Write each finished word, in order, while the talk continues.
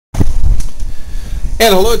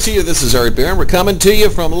And hello to you, this is Art Barron. We're coming to you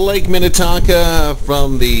from Lake Minnetonka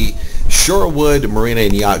from the Shorewood Marina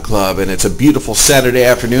and Yacht Club, and it's a beautiful Saturday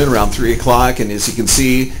afternoon around 3 o'clock, and as you can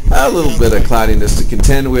see, a little bit of cloudiness to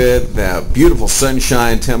contend with. Beautiful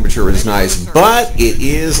sunshine, temperature is nice, but it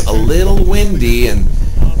is a little windy, and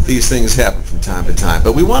these things happen from time to time.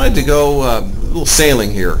 But we wanted to go a little sailing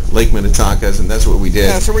here, Lake Minnetonka, and that's what we did.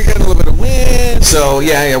 Yeah, so we got a little bit of wind. So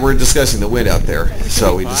yeah, we're discussing the wind out there,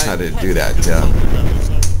 so we decided to do that.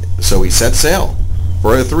 So we set sail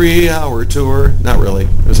for a 3-hour tour. Not really.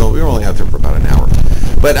 We were only out there for about an hour.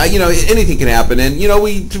 But, anything can happen. And,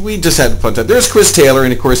 we just had a fun time. There's Chris Taylor,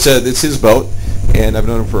 and, of course, it's his boat. And I've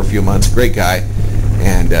known him for a few months. Great guy.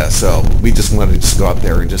 And so we just wanted to just go out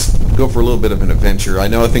there and just go for a little bit of an adventure. I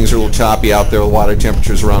know things are a little choppy out there. The water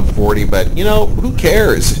temperature's around 40. But, who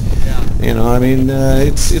cares?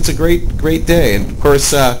 It's a great day. And, of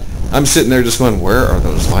course, I'm sitting there just going, where are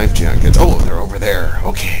those life jackets? Oh, they're over there.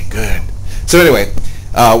 Okay, good. So anyway,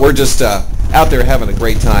 we're just out there having a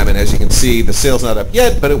great time, and as you can see, the sail's not up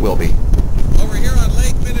yet, but it will be. Over here on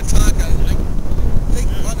Lake Minnetonka, I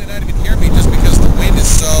think you probably not even hear me just because the wind is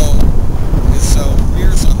so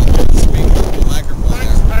fierce on the microphone.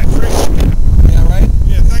 Thanks, Patrick. Yeah, right?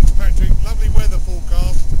 Yeah, thanks, Patrick. Lovely weather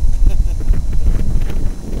forecast.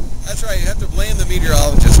 That's right. You have to blame the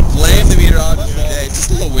meteorologist. Blame the meteorologist today. It's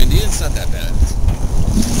just a little windy. It's not that bad.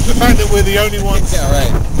 The fact that we're the only ones. Yeah,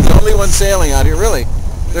 right. The only one sailing out here, really.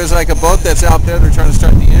 There's like a boat that's out there. They're trying to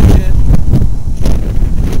start the engine.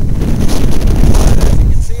 As you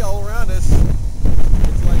can see all around us,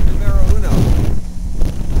 it's like numero uno.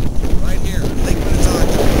 Right here, Lake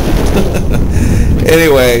Minnetonka.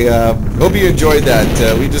 Anyway, hope you enjoyed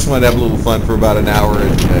that. We just wanted to have a little fun for about an hour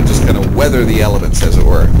and just kind of weather the elements, as it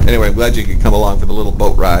were. Anyway, I'm glad you could come along for the little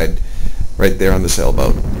boat ride right there on the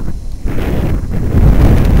sailboat.